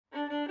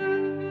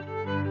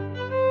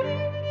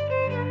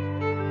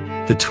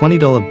The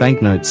 $20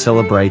 banknote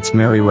celebrates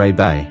Mary Ray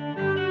Bay.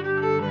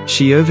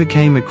 She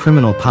overcame a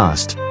criminal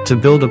past to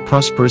build a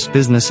prosperous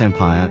business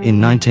empire in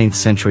 19th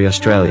century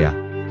Australia.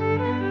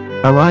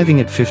 Arriving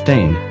at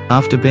 15,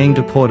 after being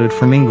deported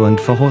from England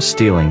for horse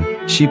stealing,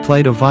 she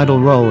played a vital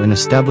role in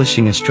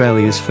establishing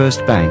Australia's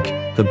first bank,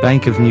 the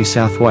Bank of New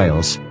South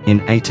Wales, in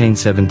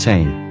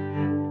 1817.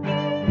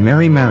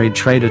 Mary married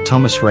trader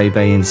Thomas Ray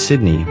Bay in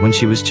Sydney when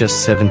she was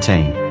just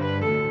 17.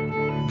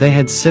 They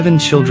had 7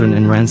 children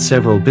and ran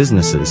several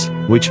businesses,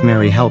 which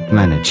Mary helped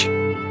manage.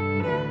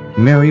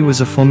 Mary was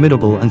a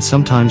formidable and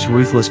sometimes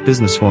ruthless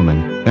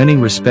businesswoman,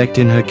 earning respect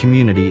in her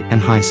community and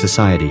high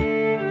society.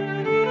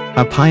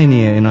 A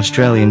pioneer in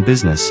Australian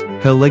business,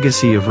 her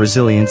legacy of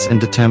resilience and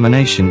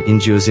determination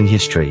endures in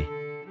history.